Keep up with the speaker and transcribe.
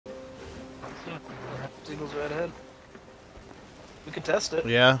Signal's right ahead. We could test it.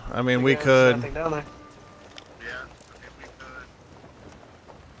 Yeah, I mean, we There's could. nothing down there. Yeah, okay, we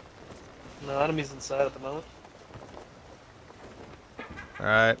could. No enemies inside at the moment.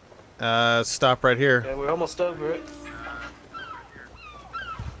 Alright. Stop right here. Yeah, we're almost over it.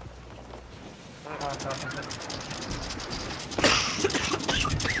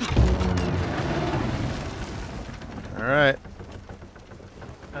 Alright.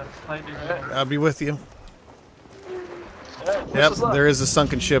 I'll be with you. Right, Yep, there is a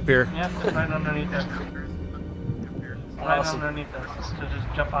sunken ship here. Yep, it's right underneath us. Right Awesome. underneath us. So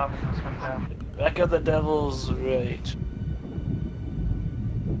just jump off and swim down. Back of the devil's right.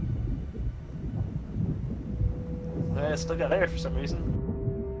 I still got air for some reason.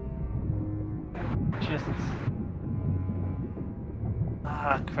 Jesus.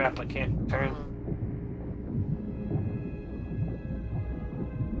 Ah, crap, I can't turn.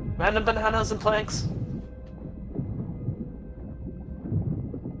 Random bananas and planks.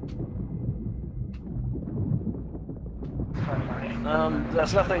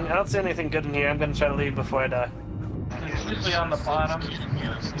 There's nothing, I don't see anything good in here. I'm gonna try to leave before I die. It's usually on the bottom.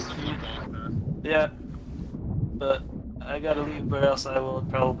 Yeah. But I gotta leave or else I will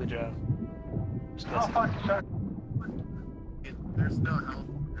probably drown. Just Oh fuck, shark. There's no help.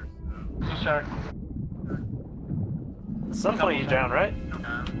 There's a shark. At some point you drown, right?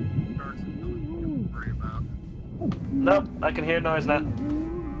 Sharks to worry about. Nope, I can hear noise now.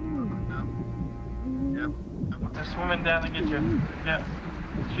 Yep. They're swimming down to get you. Yeah.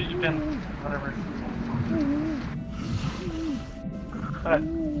 Shoot you pin. Whatever. Alright,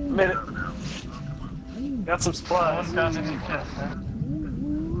 made it. Got some supplies. One down in the chest, huh?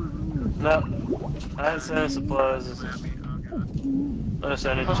 No, I didn't send any supplies. I just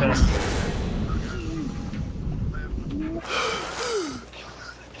sent a chest.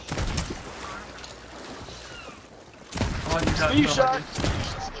 Are You shark!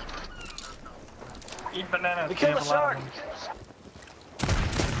 Eat bananas. We killed have a a lot shark! of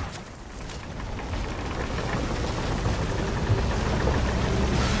them.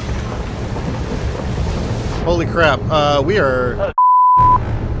 Holy crap, we are...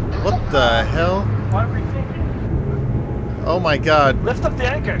 What the hell? Why are we thinking? Oh my god. Lift up the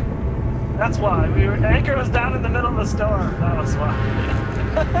anchor! That's why. Anchor was down in the middle of the storm. That was why.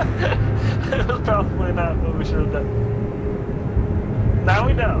 It was probably not what we should have done. Now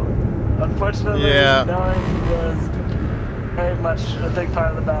we know. Unfortunately, Yeah. knowing was very much a big part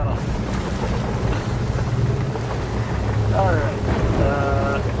of the battle. Alright.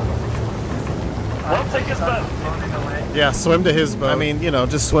 We'll take his boat. Floating away. Yeah, swim to his boat. I mean, you know,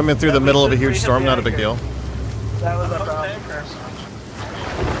 just swimming through the middle of a huge storm, not a big deal. That was our Close the problem. anchor.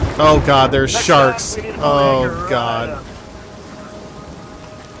 Oh god, there's Next sharks. time, we need to hold the Oh anchor right god. up.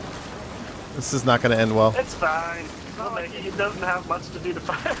 This is not gonna end well. It's fine. He doesn't have much to do to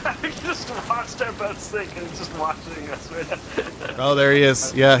fight. He just watched our boat sink and just watching us right now. Oh, there he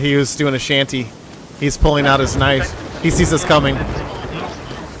is. Yeah, he was doing a shanty. He's pulling out his knife. He sees us coming.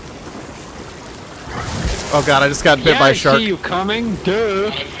 Oh god, I just got bit by a shark. I see you coming,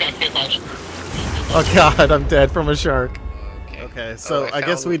 duh. Oh god, I'm dead from a shark. Okay, so I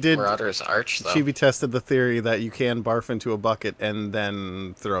guess we did Marauder's Arch, though. Chibi tested the theory that you can barf into a bucket and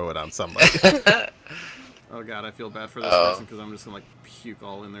then throw it on somebody. Oh god, I feel bad for this person because I'm just gonna like puke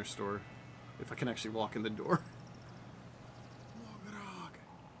all in their store. If I can actually walk in the door.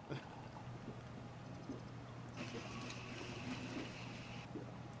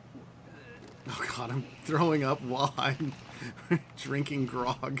 Oh god, I'm throwing up while I'm drinking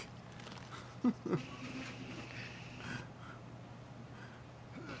grog. Well,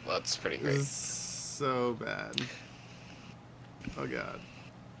 that's pretty This great. is so bad. Oh god.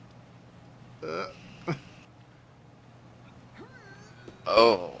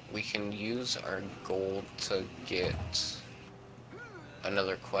 Oh, we can use our gold to get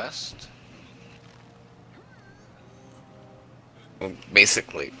another quest? Well,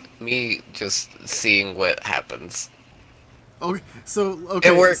 basically, me just seeing what happens. Okay, so okay,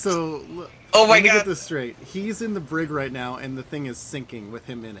 It worked. so Oh my let me god! get this straight. He's in the brig right now, and the thing is sinking with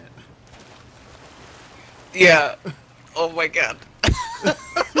him in it. Yeah. Oh my god.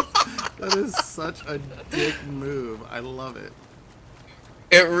 That is such a dick move. I love it.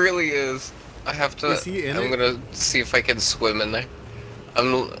 It really is. I have to. Is he in I'm it? gonna see if I can swim in there.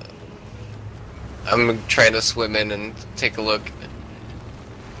 I'm trying to swim in and take a look.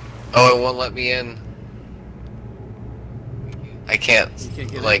 Oh, it won't let me in. I can't, You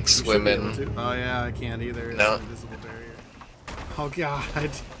can't get like, in. You should swim be able in. to. Oh yeah, I can't either. It's No. an invisible barrier. Oh god.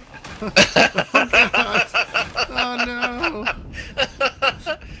 Oh god. Oh no.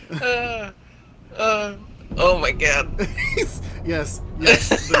 my god. Yes,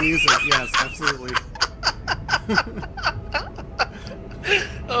 the music, yes, absolutely.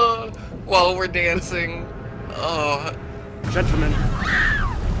 While we're dancing. Oh, Gentlemen,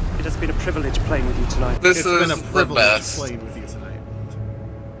 it has been a privilege playing with you tonight. this It's is been a the privilege best. playing with you tonight.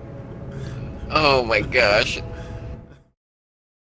 Oh my gosh.